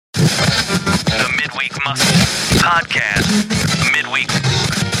The Midweek Muscle Podcast. The Midweek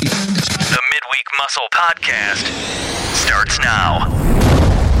Muscle Podcast starts now.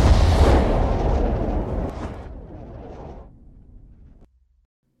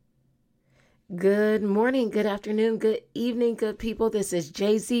 Good morning, good afternoon, good evening, good people. This is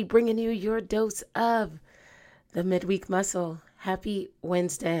Jay-Z bringing you your dose of the Midweek Muscle. Happy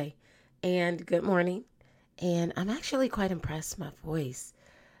Wednesday and good morning. And I'm actually quite impressed. My voice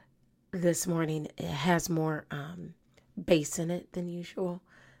this morning, it has more bass in it than usual.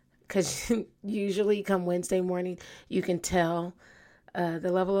 Because usually come Wednesday morning, you can tell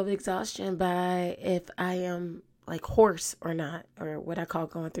the level of exhaustion by if I am like hoarse or not, or what I call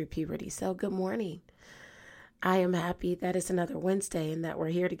going through puberty. So good morning. I am happy that it's another Wednesday and that we're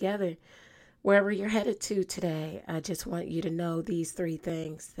here together. Wherever you're headed to today, I just want you to know these three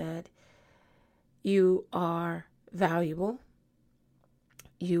things: that you are valuable,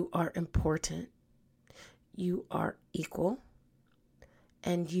 you are important, you are equal,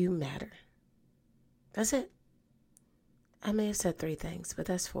 and you matter. That's it. I may have said three things, but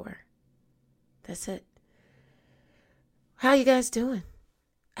that's four. That's it. How you guys doing?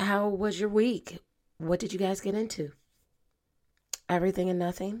 How was your week? What did you guys get into? Everything and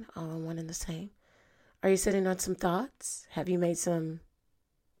nothing, all in one and the same. Are you sitting on some thoughts? Have you made some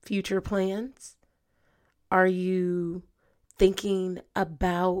future plans? Are you thinking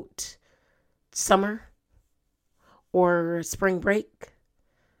about summer or spring break?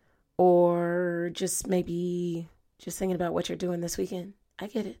 Or just maybe just thinking about what you're doing this weekend? I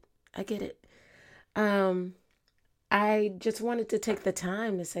get it. I just wanted to take the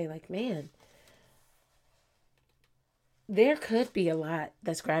time to say, like, man, there could be a lot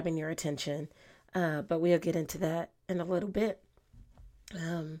that's grabbing your attention, but we'll get into that in a little bit.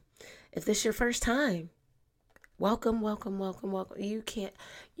 If this is your first time, welcome. You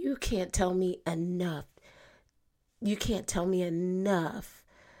can't tell me enough. You can't tell me enough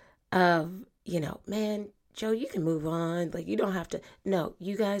of, man, Joe, you can move on. Like, you don't have to. No,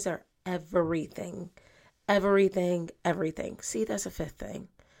 you guys are everything. Everything. See, that's a fifth thing.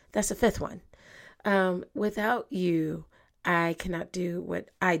 That's a fifth one. Without you, I cannot do what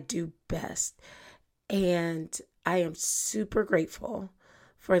I do best. And I am super grateful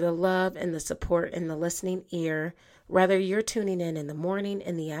for the love and the support and the listening ear, whether you're tuning in the morning,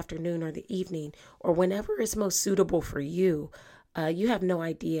 in the afternoon, or the evening, or whenever is most suitable for you. You have no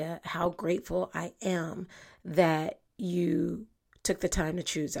idea how grateful I am that you took the time to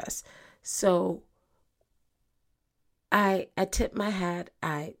choose us. So I tip my hat.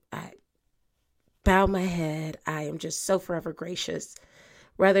 I bow my head. I am just so forever gracious.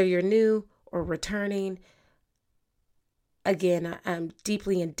 Whether you're new or returning, again, I'm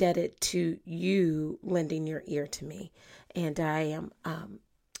deeply indebted to you lending your ear to me. And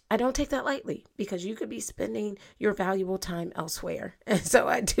I don't take that lightly, because you could be spending your valuable time elsewhere. And so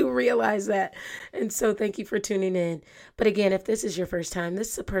I do realize that. And so thank you for tuning in. But again, if this is your first time,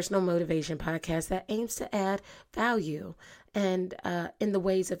 this is a personal motivation podcast that aims to add value and in the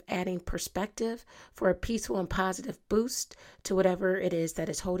ways of adding perspective for a peaceful and positive boost to whatever it is that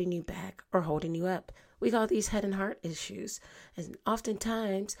is holding you back or holding you up. We call these head and heart issues. And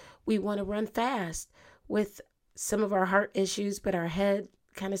oftentimes we want to run fast with some of our heart issues, but our head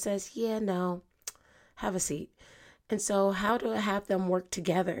kind of says, yeah, no, have a seat. And so how to have them work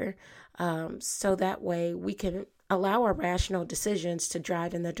together so that way we can allow our rational decisions to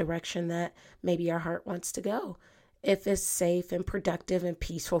drive in the direction that maybe our heart wants to go, if it's safe and productive and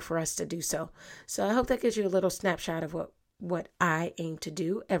peaceful for us to do so. So I hope that gives you a little snapshot of what I aim to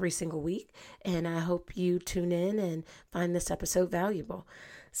do every single week. And I hope you tune in and find this episode valuable.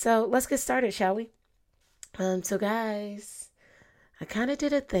 So let's get started, shall we? So guys, I kind of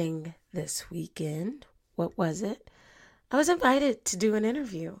did a thing this weekend. What was it? I was invited to do an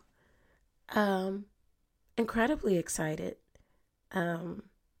interview. Incredibly excited.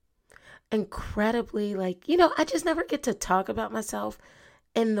 Incredibly, I just never get to talk about myself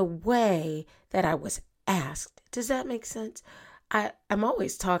in the way that I was asked. Does that make sense? I'm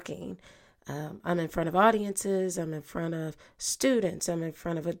always talking. I'm in front of audiences. I'm in front of students. I'm in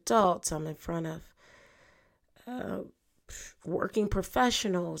front of adults. I'm in front of working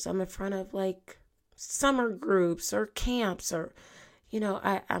professionals. I'm in front of summer groups or camps, or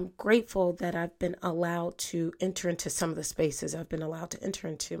I'm grateful that I've been allowed to enter into some of the spaces I've been allowed to enter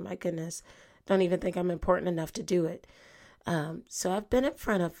into. My goodness, don't even think I'm important enough to do it. So I've been in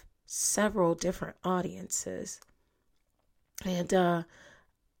front of several different audiences, and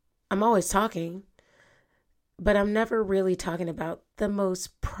I'm always talking, but I'm never really talking about the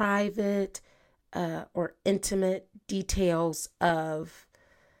most private or intimate details of,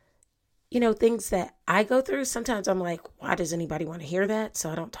 things that I go through, sometimes I'm like, why does anybody want to hear that? So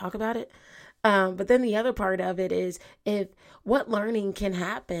I don't talk about it. But then the other part of it is if what learning can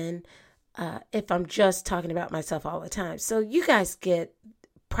happen if I'm just talking about myself all the time. So you guys get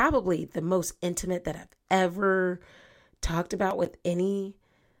probably the most intimate that I've ever talked about with any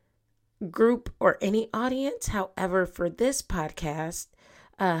group or any audience. However, for this podcast,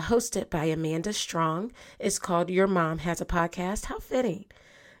 hosted by Amanda Strong, it's called Your Mom Has a Podcast. How fitting.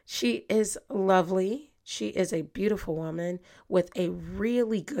 She is lovely. She is a beautiful woman with a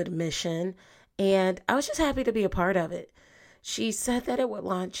really good mission. And I was just happy to be a part of it. She said that it would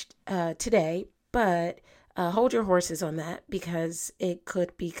launch today, but hold your horses on that because it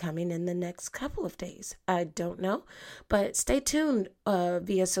could be coming in the next couple of days. I don't know, but stay tuned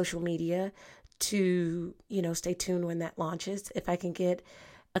via social media to, stay tuned when that launches. If I can get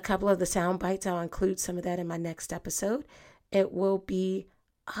a couple of the sound bites, I'll include some of that in my next episode. It will be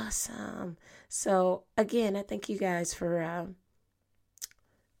awesome. So again, I thank you guys for,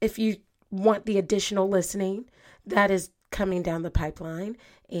 if you want the additional listening, that is coming down the pipeline,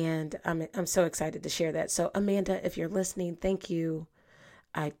 and I'm so excited to share that. So Amanda, if you're listening, thank you.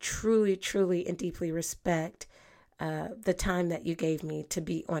 I truly, truly, and deeply respect the time that you gave me to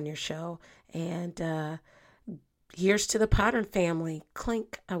be on your show. And here's to the Potter family.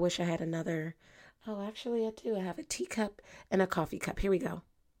 Clink. I wish I had another. Oh, actually, I do. I have a teacup and a coffee cup. Here we go.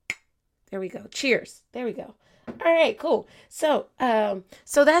 There we go. Cheers. There we go. All right, cool. So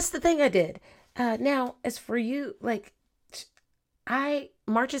that's the thing I did. Now, as for you,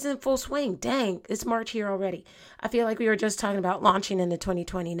 March is in full swing. Dang, it's March here already. I feel like we were just talking about launching into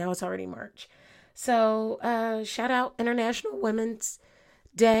 2020. Now it's already March. So shout out International Women's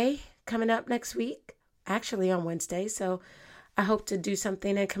Day coming up next week, actually on Wednesday. So I hope to do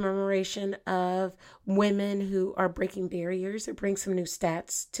something in commemoration of women who are breaking barriers or bring some new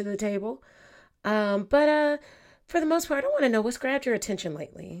stats to the table. But for the most part, I want to know what's grabbed your attention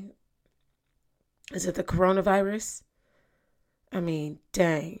lately. Is it the coronavirus? I mean,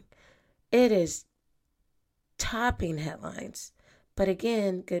 dang, it is topping headlines. But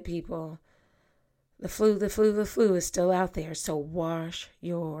again, good people, the flu is still out there. So wash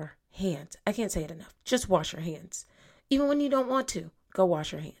your hands. I can't say it enough. Just wash your hands. Even when you don't want to, go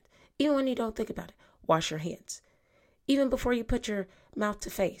wash your hands. Even when you don't think about it, wash your hands. Even before you put your mouth to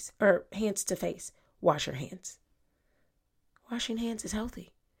face or hands to face, wash your hands. Washing hands is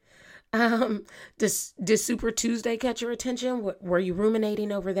healthy. Did Super Tuesday catch your attention? Were you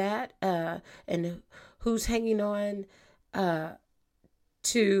ruminating over that? And who's hanging on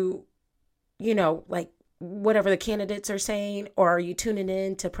to, whatever the candidates are saying? Or are you tuning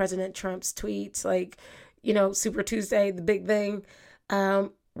in to President Trump's tweets? Super Tuesday, the big thing.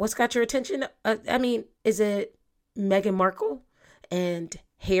 What's got your attention? Is it Meghan Markle and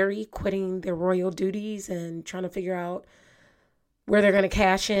Harry quitting their royal duties and trying to figure out where they're going to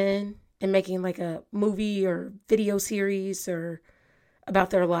cash in and making like a movie or video series or about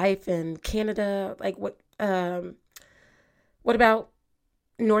their life in Canada? What about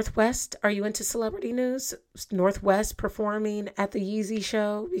Northwest? Are you into celebrity news? Northwest performing at the Yeezy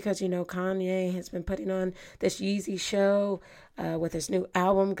show because, Kanye has been putting on this Yeezy show with his new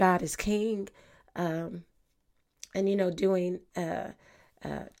album, God is King. And, doing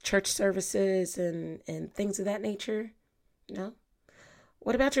church services and things of that nature. No?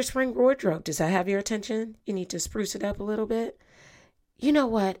 What about your spring wardrobe? Does that have your attention? You need to spruce it up a little bit. You know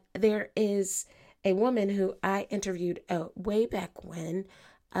what? There is a woman who I interviewed way back when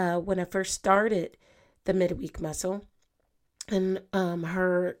I first started the Midweek Muscle. And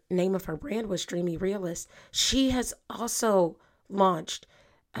her name of her brand was Dreamy Realist. She has also launched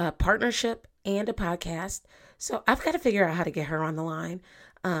a partnership and a podcast. So I've got to figure out how to get her on the line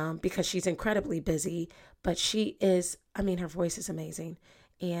because she's incredibly busy. But she is, her voice is amazing.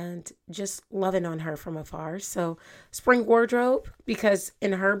 And just loving on her from afar. So spring wardrobe, because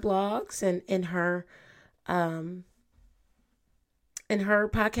in her blogs and in her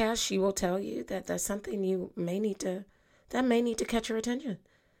podcast, she will tell you that that's something you may need to catch your attention.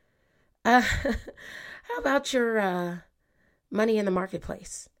 How about your money in the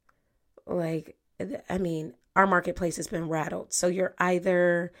marketplace? Our marketplace has been rattled. So you're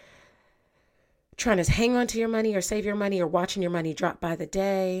either trying to hang on to your money or save your money or watching your money drop by the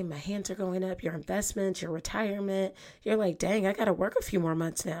day. My hands are going up, your investments, your retirement. You're like, dang, I got to work a few more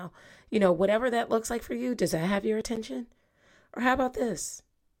months now. Whatever that looks like for you, does that have your attention? Or how about this?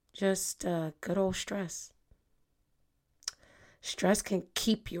 Just good old stress. Stress can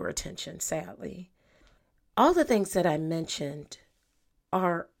keep your attention, sadly. All the things that I mentioned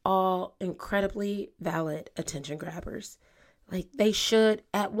are all incredibly valid attention grabbers. Like they should,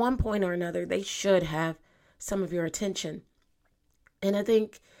 at one point or another, they should have some of your attention. And I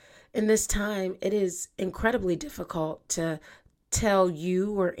think in this time, it is incredibly difficult to tell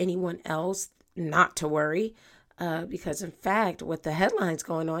you or anyone else not to worry. Because in fact, with the headlines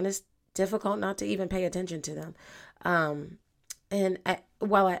going on, it's difficult not to even pay attention to them.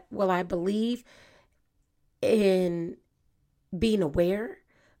 While I believe in being aware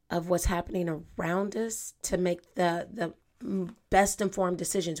of what's happening around us to make the best informed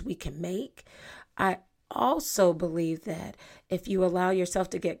decisions we can make, I also believe that if you allow yourself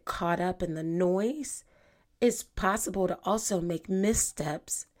to get caught up in the noise, it's possible to also make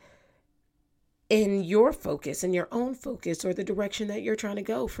missteps in your focus, in your own focus, or the direction that you're trying to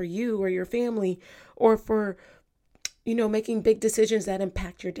go for you or your family, or for, making big decisions that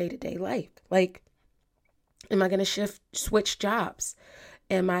impact your day-to-day life. Like, am I going to switch jobs?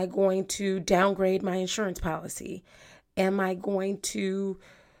 Am I going to downgrade my insurance policy? Am I going to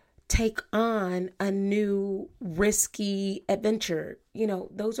take on a new risky adventure?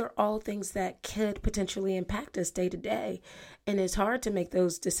 Those are all things that could potentially impact us day to day. And it's hard to make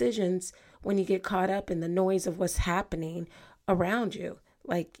those decisions when you get caught up in the noise of what's happening around you.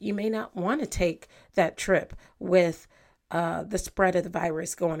 Like, you may not want to take that trip with the spread of the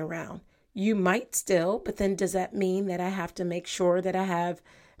virus going around. You might still, but then does that mean that I have to make sure that I have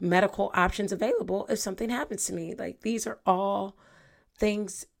medical options available if something happens to me? Like, these are all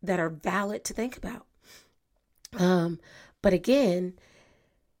things that are valid to think about. But again,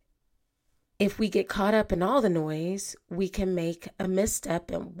 if we get caught up in all the noise, we can make a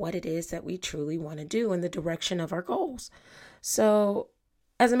misstep in what it is that we truly want to do in the direction of our goals. So,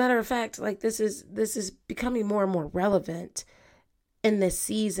 as a matter of fact, like this is becoming more and more relevant in this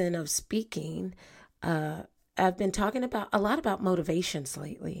season of speaking. I've been talking a lot about motivations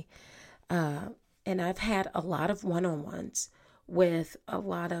lately. And I've had a lot of one-on-ones with a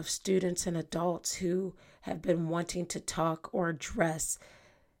lot of students and adults who have been wanting to talk or address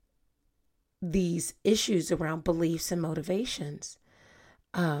these issues around beliefs and motivations.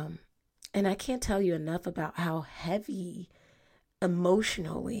 And I can't tell you enough about how heavy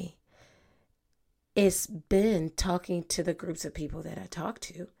emotionally it's been talking to the groups of people that I talk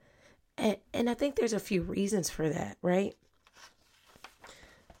to. And I think there's a few reasons for that, right?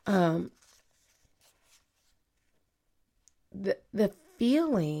 The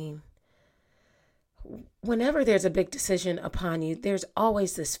feeling, whenever there's a big decision upon you, there's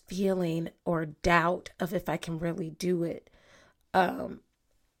always this feeling or doubt of if I can really do it.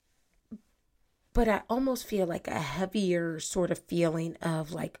 But I almost feel like a heavier sort of feeling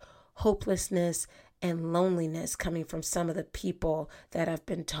of like hopelessness and loneliness coming from some of the people that I've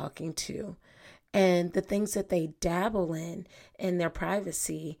been talking to, and the things that they dabble in their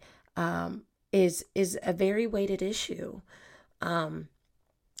privacy is a very weighted issue. And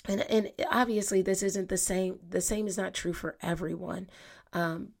obviously this isn't the same. The same is not true for everyone.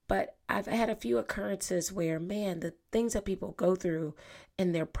 But I've had a few occurrences where, man, the things that people go through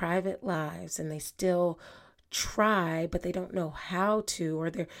in their private lives, and they still try, but they don't know how to, or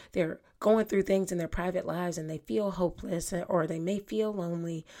they're going through things in their private lives and they feel hopeless, or they may feel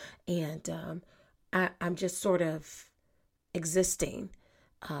lonely, and I'm just sort of existing.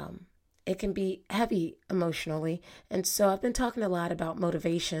 It can be heavy emotionally. And so I've been talking a lot about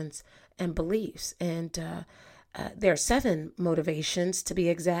motivations and beliefs, and there are 7 motivations to be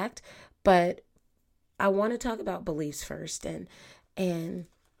exact, but I want to talk about beliefs first. And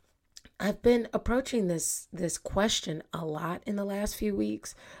I've been approaching this question a lot in the last few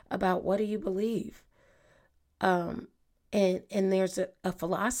weeks about, what do you believe? And there's a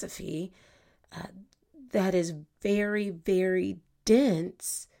philosophy that is very, very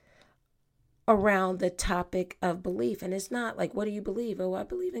dense around the topic of belief. And it's not like, what do you believe? Oh, I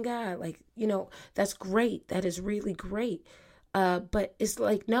believe in God. Like, that's great. That is really great. But it's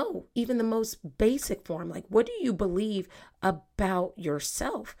like, no, even the most basic form, like, what do you believe about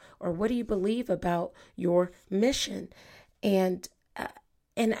yourself? Or what do you believe about your mission? And I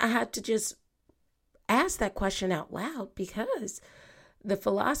had to just ask that question out loud, because the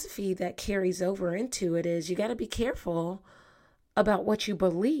philosophy that carries over into it is, you got to be careful about what you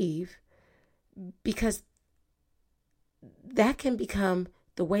believe, because that can become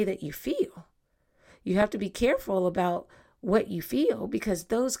the way that you feel. You have to be careful about what you feel, because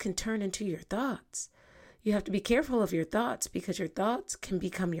those can turn into your thoughts. You have to be careful of your thoughts, because your thoughts can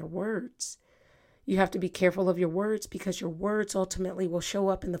become your words. You have to be careful of your words, because your words ultimately will show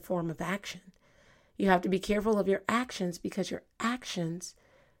up in the form of action. You have to be careful of your actions, because your actions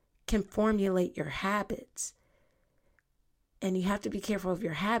can formulate your habits. And you have to be careful of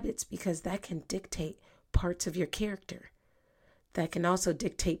your habits, because that can dictate parts of your character. that can also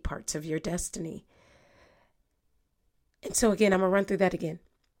dictate parts of your destiny. And so again, I'm going to run through that again.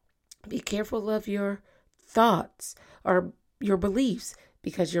 Be careful of your thoughts or your beliefs,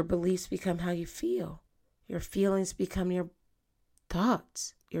 because your beliefs become how you feel. Your feelings become your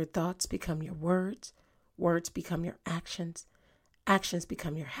thoughts. Your thoughts become your words. Words become your actions. Actions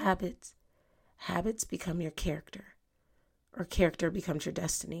become your habits. Habits become your character. Or character becomes your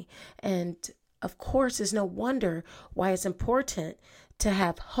destiny. And of course, it's no wonder why it's important to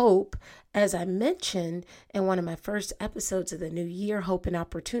have hope. As I mentioned in one of my first episodes of the new year, Hope and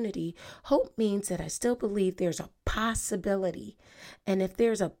Opportunity, hope means that I still believe there's a possibility. And if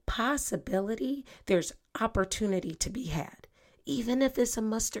there's a possibility, there's opportunity to be had. Even if it's a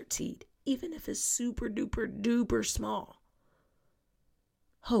mustard seed, even if it's super duper duper small.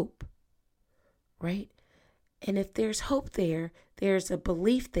 Hope, right? And if there's hope there, there's a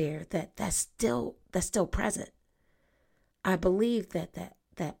belief there that's still present. I believe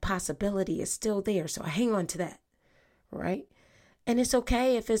that possibility is still there. So I hang on to that, right? And it's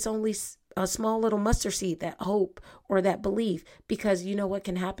okay if it's only a small little mustard seed, that hope or that belief, because you know what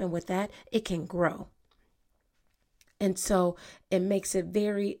can happen with that? It can grow. And so it makes it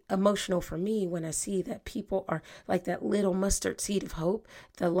very emotional for me when I see that people are like that little mustard seed of hope.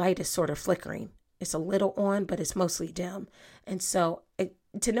 The light is sort of flickering. It's a little on, but it's mostly dim. And so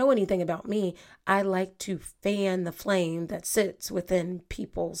to know anything about me, I like to fan the flame that sits within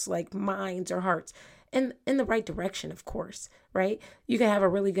people's like minds or hearts in the right direction, of course, right? You can have a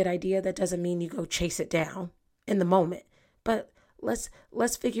really good idea. That doesn't mean you go chase it down in the moment. But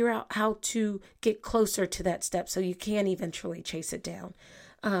let's figure out how to get closer to that step so you can eventually chase it down.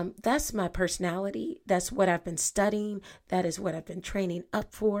 That's my personality. That's what I've been studying. That is what I've been training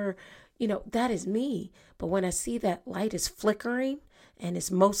up for. That is me. But when I see that light is flickering and it's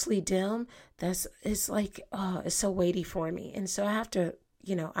mostly dim, it's like, oh, it's so weighty for me. And so I have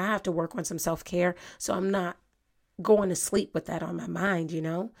to work on some self-care so I'm not going to sleep with that on my mind,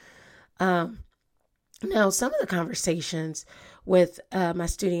 Now, some of the conversations with my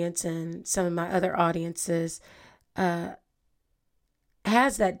students and some of my other audiences has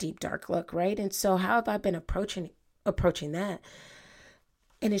that deep, dark look, right? And so how have I been approaching that?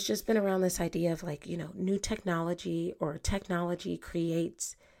 And it's just been around this idea of like, new technology or technology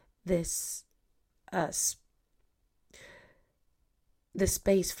creates this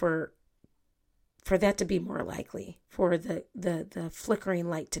space for that to be more likely, for the flickering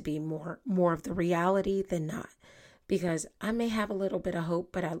light to be more of the reality than not. Because I may have a little bit of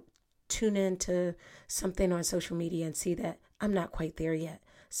hope, but I tune into something on social media and see that I'm not quite there yet.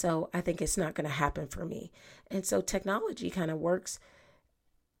 So I think it's not going to happen for me. And so technology kind of works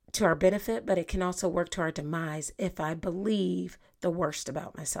to our benefit, but it can also work to our demise if I believe the worst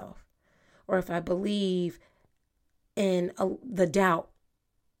about myself, or if I believe in the doubt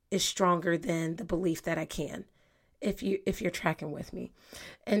is stronger than the belief that I can, if you're tracking with me.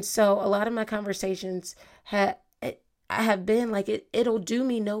 And so a lot of my conversations I have been like, it'll do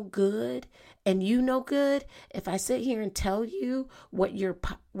me no good and good if I sit here and tell you what you're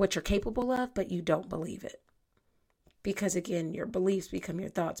capable of, but you don't believe it. Because again, your beliefs become your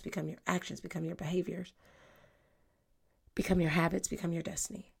thoughts, become your actions, become your behaviors, become your habits, become your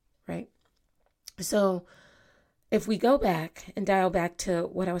destiny, right? So if we go back and dial back to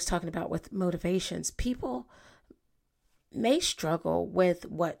what I was talking about with motivations, people may struggle with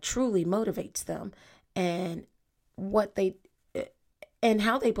what truly motivates them and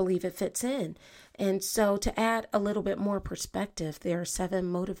how they believe it fits in. And so to add a little bit more perspective, there are 7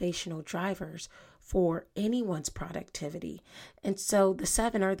 motivational drivers for anyone's productivity. And so the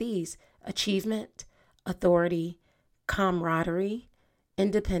 7 are these: achievement, authority, camaraderie,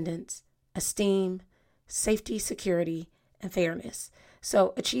 independence, esteem, safety, security, and fairness.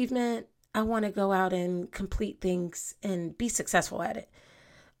 So achievement, I want to go out and complete things and be successful at it.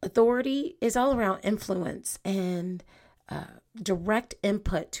 Authority is all around influence and direct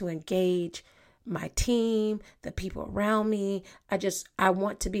input to engage my team, the people around me. I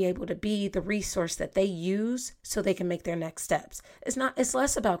want to be able to be the resource that they use so they can make their next steps. It's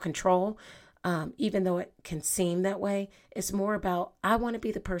less about control, even though it can seem that way. It's more about, I want to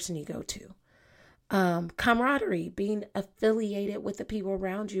be the person you go to. Camaraderie, being affiliated with the people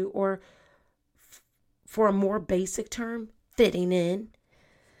around you, or for a more basic term, fitting in.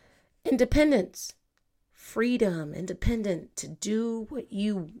 Independence, freedom, independent to do what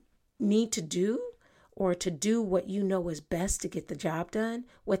you need to do, or to do what you know is best to get the job done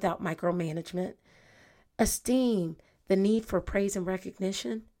without micromanagement. Esteem, the need for praise and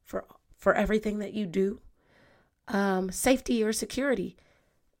recognition for everything that you do. Safety or security.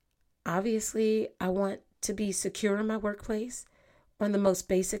 Obviously, I want to be secure in my workplace. on the most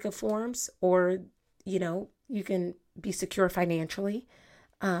basic of forms, or, you can be secure financially.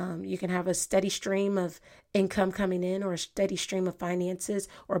 You can have a steady stream of income coming in, or a steady stream of finances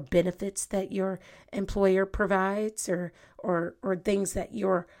or benefits that your employer provides, or things that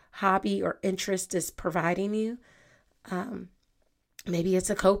your hobby or interest is providing you. Maybe it's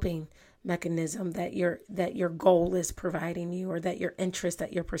a coping mechanism that your goal is providing you, or that your interest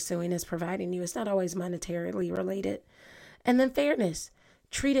that you're pursuing is providing you. It's not always monetarily related. And then fairness.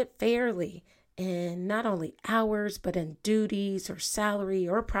 Treat it fairly in not only hours, but in duties or salary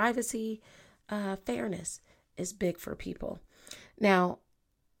or privacy. Fairness is big for people. Now,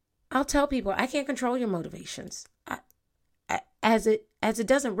 I'll tell people I can't control your motivations. As it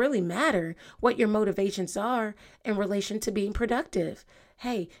doesn't really matter what your motivations are in relation to being productive.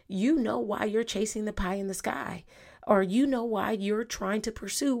 Hey, you know why you're chasing the pie in the sky, or you know why you're trying to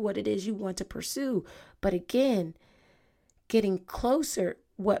pursue what it is you want to pursue. But again, getting closer,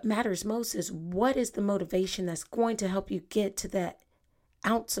 what matters most is what is the motivation that's going to help you get to that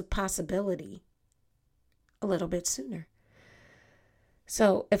ounce of possibility a little bit sooner.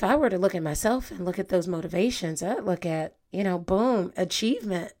 So if I were to look at myself and look at those motivations, I'd look at, boom,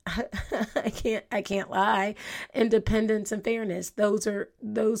 achievement. I can't lie. Independence and fairness.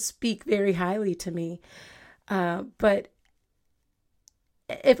 Those speak very highly to me. But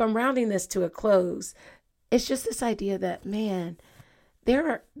if I'm rounding this to a close, it's just this idea that, man, there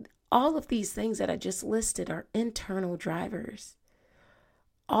are all of these things that I just listed are internal drivers.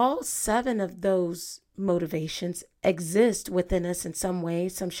 All 7 of those motivations exist within us in some way,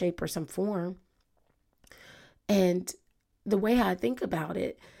 some shape, or some form. And the way I think about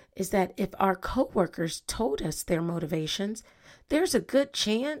it is that if our coworkers told us their motivations, there's a good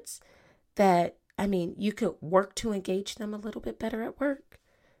chance that, you could work to engage them a little bit better at work.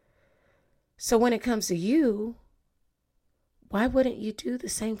 So when it comes to you, why wouldn't you do the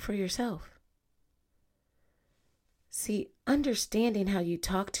same for yourself? See, understanding how you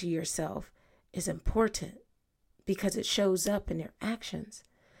talk to yourself is important because it shows up in your actions.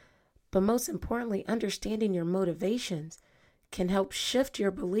 But most importantly, understanding your motivations can help shift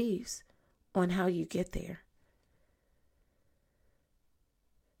your beliefs on how you get there.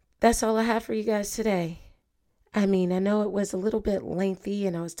 That's all I have for you guys today. I know it was a little bit lengthy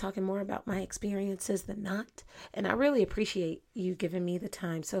and I was talking more about my experiences than not. And I really appreciate you giving me the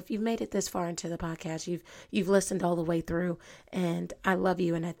time. So if you've made it this far into the podcast, you've listened all the way through, and I love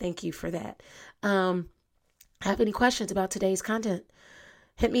you and I thank you for that. Have any questions about today's content?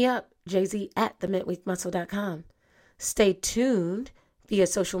 Hit me up, jz@themidweekmuscle.com. Stay tuned via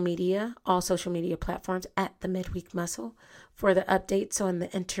social media, all social media platforms at The Midweek Muscle for the updates on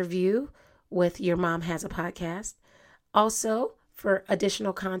the interview with Your Mom Has a Podcast. Also, for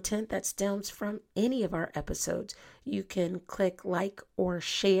additional content that stems from any of our episodes, you can click like or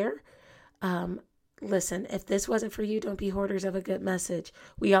share. Listen, if this wasn't for you, don't be hoarders of a good message.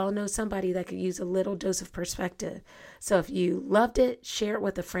 We all know somebody that could use a little dose of perspective. So if you loved it, share it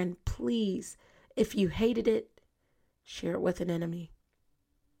with a friend, please. If you hated it, share it with an enemy.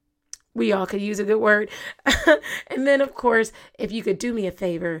 We all could use a good word. And then, of course, if you could do me a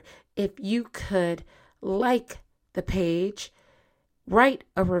favor, if you could like the page, write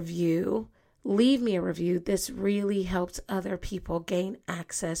a review, leave me a review. This really helps other people gain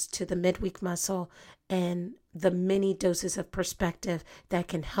access to the Midweek Muscle and the many doses of perspective that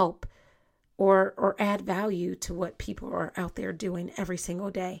can help or add value to what people are out there doing every single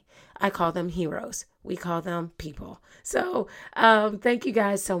day. I call them heroes. We call them people. So thank you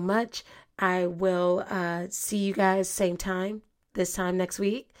guys so much. I will see you guys same time, this time next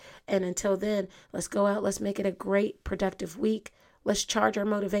week. And until then, let's go out. Let's make it a great, productive week. Let's charge our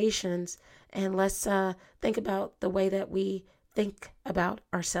motivations, and let's think about the way that we think about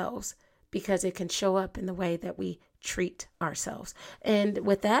ourselves, because it can show up in the way that we treat ourselves. And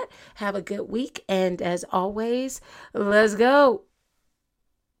with that, have a good week. And as always, let's go.